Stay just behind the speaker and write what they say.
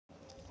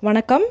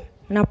வணக்கம்,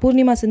 நான்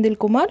Purnima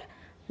Senthilkumar.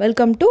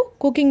 Welcome to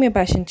cooking my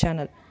passion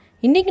channel.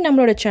 இன்றைக்கி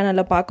நம்மளோட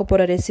சேனலில் பார்க்க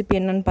போகிற ரெசிபி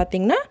என்னென்னு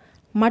பார்த்தீங்கன்னா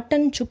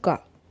மட்டன் சுக்கா.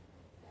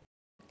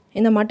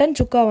 இந்த மட்டன்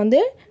சுக்கா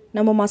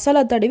நம்ம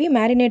மசாலா தடவி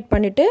மேரினேட்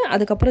பண்ணிவிட்டு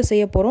அதுக்கப்புறம்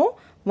செய்ய போகிறோம்.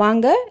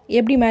 வாங்க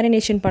எப்படி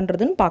மேரினேஷன்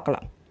பண்ணுறதுன்னு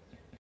பார்க்கலாம்.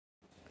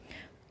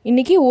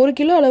 இன்றைக்கி 1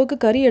 கிலோ அளவுக்கு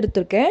கறி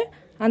எடுத்திருக்கேன்.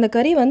 அந்த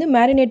கறி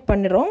மேரினேட்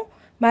பண்ணிடுறோம்.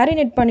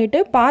 மேரினேட் பண்ணிவிட்டு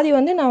பாதி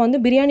நான்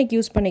பிரியாணிக்கு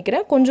யூஸ்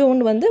பண்ணிக்கிறேன்,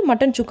 கொஞ்சோண்டு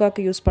மட்டன்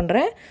சுக்காவுக்கு யூஸ்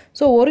பண்ணுறேன்.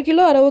 ஸோ 1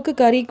 கிலோ அளவுக்கு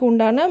கறிக்கு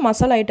உண்டான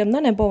மசாலா ஐட்டம்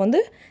தான் நான்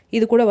இப்போ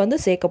இது கூட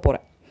சேர்க்க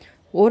போகிறேன்.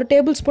 1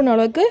 டேபிள் ஸ்பூன்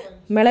அளவுக்கு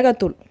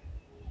மிளகாத்தூள்,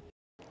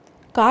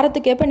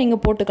 காரத்துக்கேற்ப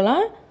நீங்கள்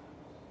போட்டுக்கலாம்.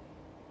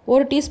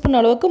 1 டீஸ்பூன்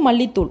அளவுக்கு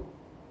மல்லித்தூள்,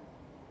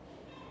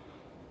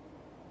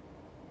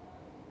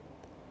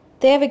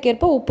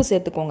 தேவைக்கேற்ப உப்பு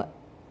சேர்த்துக்கோங்க.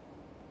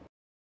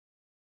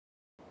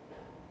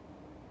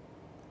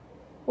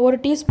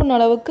 1 டீஸ்பூன்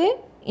அளவுக்கு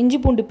இஞ்சி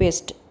பூண்டு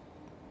பேஸ்ட்,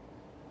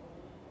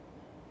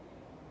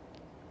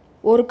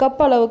 1 கப்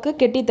அளவுக்கு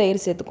கெட்டி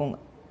தயிர் சேர்த்துக்கோங்க.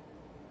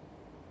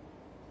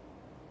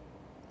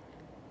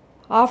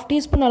 1/2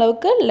 டீஸ்பூன்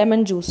அளவுக்கு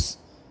lemon juice,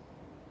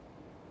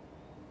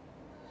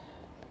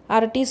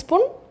 1/2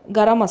 teaspoon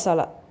garam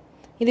masala.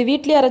 இது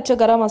வீட்டிலே அரைச்ச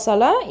கரம்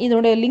மசாலா.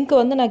 இதனுடைய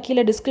லிங்க் நான்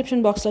கீழே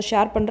டிஸ்கிரிப்ஷன் பாக்ஸில்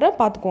ஷேர் பண்ணுறேன்,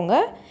 பார்த்துக்கோங்க.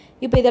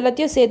 இப்போ இது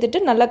எல்லாத்தையும்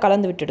சேர்த்துட்டு நல்லா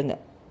கலந்து விட்டுடுங்க.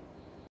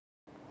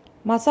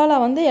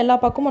 மசாலா எல்லா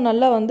பக்கமும்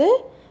நல்லா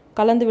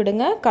கலந்து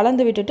விடுங்க.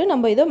 கலந்து விட்டுட்டு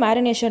நம்ம இதை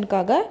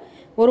மேரினேஷனுக்காக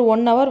ஒரு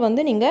 1 ஹவர்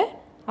நீங்கள்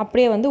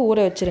அப்படியே ஊற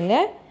வச்சுருங்க.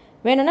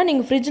 வேணும்னா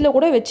நீங்கள் ஃப்ரிட்ஜில்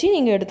கூட வச்சு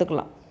நீங்கள்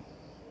எடுத்துக்கலாம்.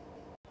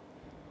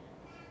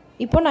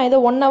 இப்போ நான் இதை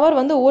 1 ஹவர்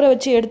ஊற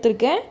வச்சு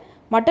எடுத்திருக்கேன்.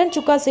 மட்டன்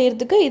சுக்கா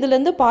செய்கிறதுக்கு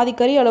இதுலேருந்து பாதி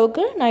கறி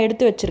அளவுக்கு நான்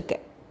எடுத்து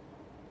வச்சுருக்கேன்.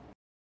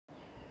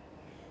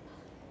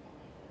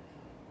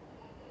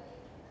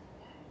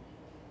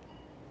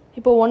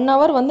 இப்போ 1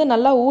 ஹவர்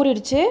நல்லா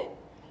ஊறிடுச்சு.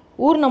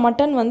 ஊறின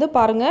மட்டன்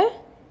பாருங்கள்,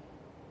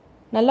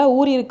 நல்லா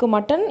ஊறி இருக்குது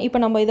மட்டன். இப்போ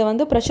நம்ம இதை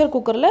ப்ரெஷர்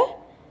குக்கரில்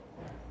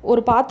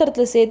ஒரு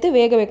பாத்திரத்தில் சேர்த்து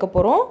வேக வைக்க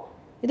போகிறோம்.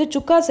 இது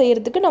சுக்கா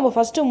செய்கிறதுக்கு நம்ம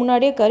ஃபஸ்ட்டு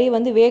முன்னாடியே கறி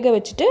வேக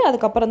வச்சுட்டு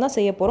அதுக்கப்புறம் தான்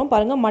செய்ய போகிறோம்.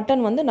 பாருங்கள்,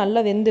 மட்டன்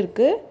நல்லா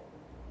வெந்திருக்கு.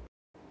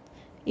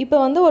 இப்போ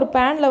ஒரு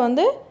பேனில்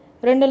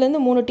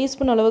 2லேருந்து 3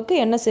 டீஸ்பூன் அளவுக்கு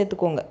எண்ணெய்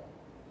சேர்த்துக்கோங்க.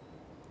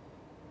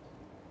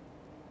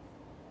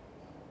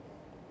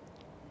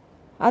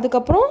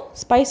 அதுக்கப்புறம்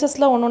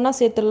ஸ்பைசஸ்லாம் ஒன்று ஒன்றா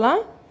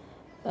சேர்த்துடலாம்.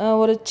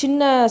 ஒரு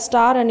சின்ன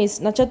ஸ்டார் அனீஸ்,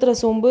 நட்சத்திர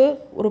சோம்பு,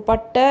 ஒரு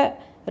பட்டை,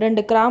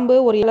 2 கிராம்பு,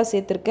 ஒரு இலை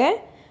சேர்த்துருக்கேன்.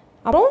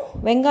 அப்புறம்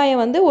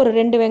வெங்காயம் ஒரு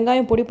 2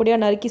 வெங்காயம் பொடி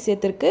பொடியாக நறுக்கி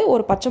சேர்த்துருக்கு,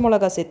 ஒரு பச்சை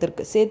மிளகா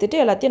சேர்த்துருக்கு. சேர்த்துட்டு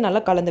எல்லாத்தையும்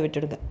நல்லா கலந்து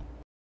விட்டுடுங்க.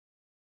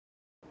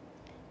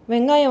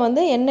 வெங்காயம்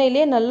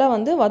எண்ணெயிலே நல்லா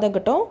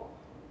வதங்கட்டும்.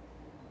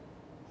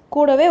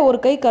 கூடவே ஒரு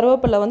கை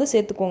கருவேப்பிலை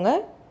சேர்த்துக்கோங்க.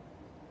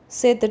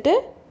 சேர்த்துட்டு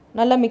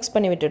நல்லா மிக்ஸ்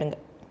பண்ணி விட்டுடுங்க.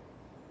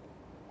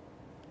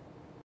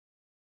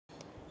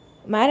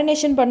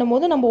 மேரினேஷன்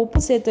பண்ணும்போது நம்ம உப்பு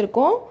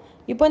சேர்த்துருக்கோம்.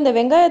 இப்போ இந்த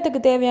வெங்காயத்துக்கு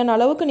தேவையான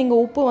அளவுக்கு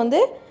நீங்கள் உப்பு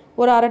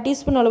ஒரு 1/2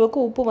 டீஸ்பூன் அளவுக்கு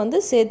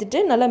உப்பு சேர்த்துட்டு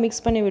நல்லா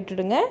மிக்ஸ் பண்ணி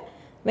விட்டுடுங்க.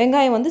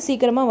 வெங்காயம்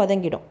சீக்கிரமாக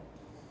வதங்கிடும்.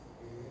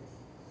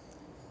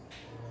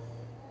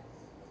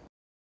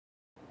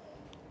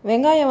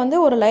 வெங்காயம்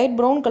ஒரு லைட்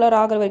ப்ரௌன் கலர்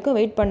ஆகிற வரைக்கும்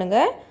வெயிட்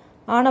பண்ணுங்கள்.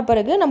 ஆன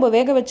பிறகு நம்ம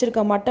வேக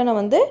வச்சுருக்க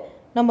மட்டனை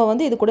நம்ம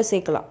இது கூட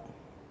சேர்க்கலாம்.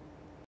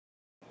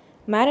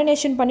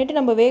 மேரினேஷன் பண்ணிவிட்டு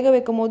நம்ம வேக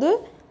வைக்கும் போது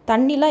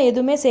தண்ணிலாம்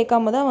எதுவுமே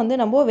சேர்க்காம தான்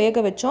நம்ம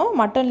வேக வச்சோம்.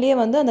 மட்டன்லேயே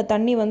அந்த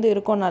தண்ணி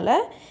இருக்கனால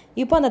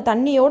இப்போ அந்த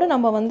தண்ணியோடு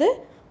நம்ம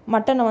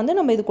மட்டனை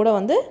நம்ம இது கூட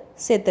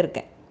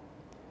சேர்த்துருக்கேன்.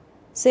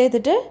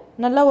 சேர்த்துட்டு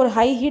நல்லா ஒரு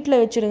ஹை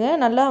ஹீட்டில் வச்சுருங்க.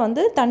 நல்லா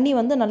தண்ணி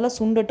நல்லா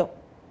சுண்டட்டும்.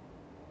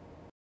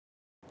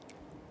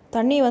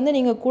 தண்ணி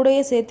நீங்கள்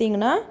கூடயே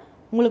சேர்த்திங்கன்னா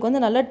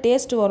உங்களுக்கு நல்லா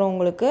டேஸ்ட் வரும்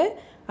உங்களுக்கு.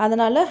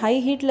 அதனால் ஹை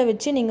ஹீட்டில்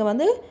வச்சு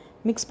நீங்கள்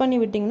மிக்ஸ் பண்ணி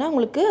விட்டிங்கன்னா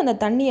உங்களுக்கு அந்த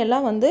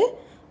தண்ணியெல்லாம்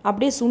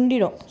அப்படியே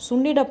சுண்டிடும்.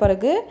 சுண்டிட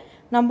பிறகு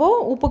நம்ம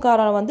உப்பு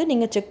காரம்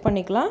நீங்கள் செக்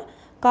பண்ணிக்கலாம்.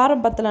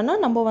 காரம் பத்தலைன்னா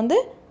நம்ம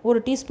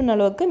 1 டீஸ்பூன்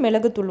அளவுக்கு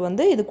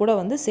மிளகுத்தூள் இது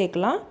கூட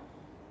சேர்க்கலாம்.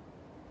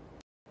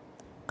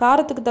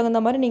 காரத்துக்கு தகுந்த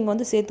மாதிரி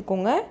நீங்கள்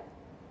சேர்த்துக்கோங்க.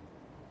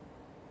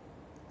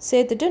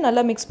 சேர்த்துட்டு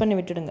நல்லா மிக்ஸ் பண்ணி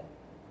விட்டுடுங்க.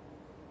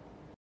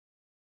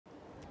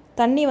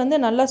 தண்ணி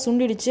நல்லா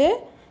சுண்டிடுச்சு.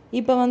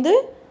 இப்போ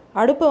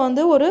அடுப்பை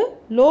ஒரு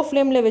லோ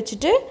ஃப்ளேமில்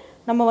வச்சுட்டு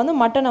நம்ம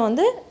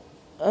மட்டனை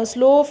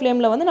ஸ்லோ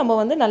ஃப்ளேமில்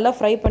நம்ம நல்லா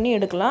ஃப்ரை பண்ணி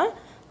எடுக்கலாம்.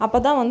 அப்போ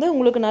தான்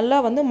உங்களுக்கு நல்லா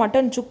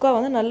மட்டன் சுக்கா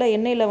நல்லா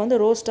எண்ணெயில்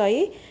ரோஸ்ட்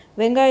ஆகி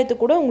வெங்காயத்து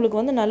கூட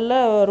உங்களுக்கு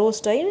நல்லா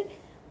ரோஸ்ட் ஆகி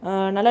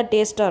நல்லா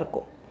டேஸ்ட்டாக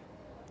இருக்கும்.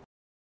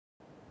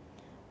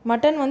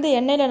 மட்டன்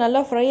எண்ணெயில் நல்லா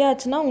ஃப்ரை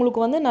ஆச்சுன்னா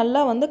உங்களுக்கு நல்லா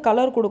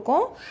கலர்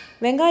கொடுக்கும்.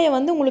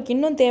 வெங்காயம் உங்களுக்கு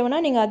இன்னும் தேவைன்னா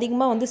நீங்கள்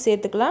அதிகமாக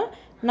சேர்த்துக்கலாம்.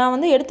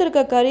 நான்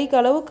எடுத்திருக்க கறிக்கு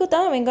அளவுக்கு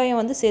தான்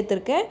வெங்காயம்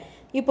சேர்த்துருக்கேன்.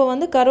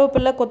 இப்போ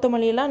கருவேப்பிலை,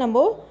 கொத்தமல்லியெல்லாம்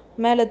நம்ம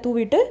மேலே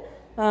தூவிட்டு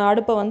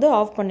அடுப்பை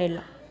ஆஃப்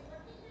பண்ணிடலாம்.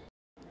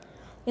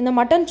 இந்த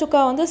மட்டன்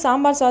சுக்கா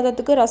சாம்பார்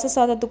சாதத்துக்கு, ரச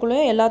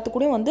சாதத்துக்குள்ளேயும்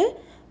எல்லாத்துக்கூடையும்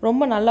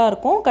ரொம்ப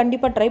நல்லாயிருக்கும்.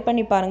 கண்டிப்பாக ட்ரை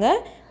பண்ணி பாருங்கள்.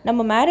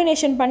 நம்ம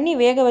மேரினேஷன் பண்ணி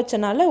வேக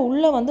வச்சனால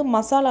உள்ளே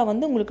மசாலா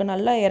உங்களுக்கு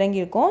நல்லா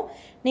இறங்கியிருக்கும்.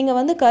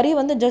 நீங்கள் கறி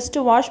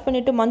ஜஸ்ட்டு வாஷ்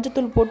பண்ணிவிட்டு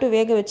மஞ்சத்தூள் போட்டு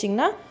வேக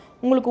வச்சிங்கன்னா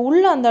உங்களுக்கு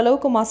உள்ளே அந்த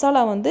அளவுக்கு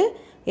மசாலா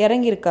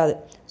இறங்கியிருக்காது.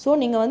 ஸோ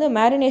நீங்கள்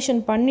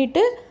மேரினேஷன்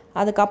பண்ணிவிட்டு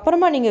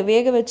அதுக்கப்புறமா நீங்கள்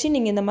வேக வச்சு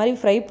நீங்கள் இந்த மாதிரி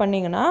ஃப்ரை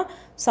பண்ணிங்கன்னா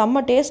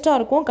செம்ம டேஸ்ட்டாக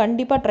இருக்கும்.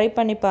 கண்டிப்பாக ட்ரை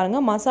பண்ணி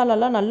பாருங்கள்.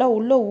 மசாலாலாம் நல்லா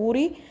உள்ளே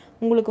ஊறி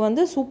உங்களுக்கு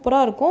வந்து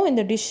சூப்பராக இருக்கும்.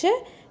 இந்த டிஷ்ஷு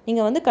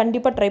நீங்கள் வந்து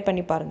கண்டிப்பாக ட்ரை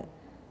பண்ணி பாருங்கள்.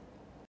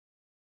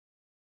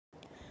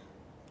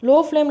 லோ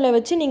ஃப்ளேமில்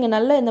வச்சு நீங்கள்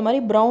நல்லா இந்த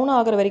மாதிரி ப்ரௌன்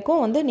ஆகிற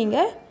வரைக்கும் வந்து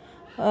நீங்கள்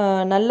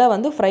நல்லா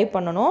வந்து ஃப்ரை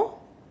பண்ணணும்.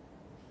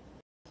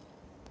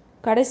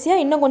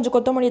 கடைசியாக இன்னும் கொஞ்சம்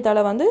கொத்தமல்லி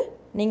தழை வந்து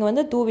நீங்கள்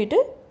வந்து தூவிட்டு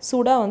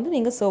சூடாக வந்து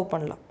நீங்கள் சர்வ்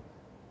பண்ணலாம்.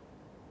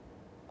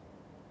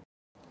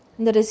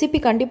 இந்த ரெசிபி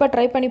கண்டிப்பாக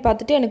ட்ரை பண்ணி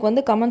பார்த்துட்டு எனக்கு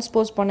வந்து கமெண்ட்ஸ்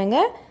போஸ்ட்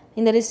பண்ணுங்கள்.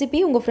 இந்த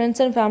ரெசிபி உங்கள்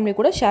ஃப்ரெண்ட்ஸ் அண்ட் ஃபேமிலி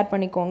கூட ஷேர்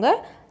பண்ணிக்கோங்க.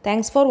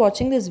 தேங்க்ஸ் ஃபார்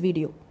வாட்சிங் திஸ்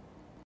வீடியோ.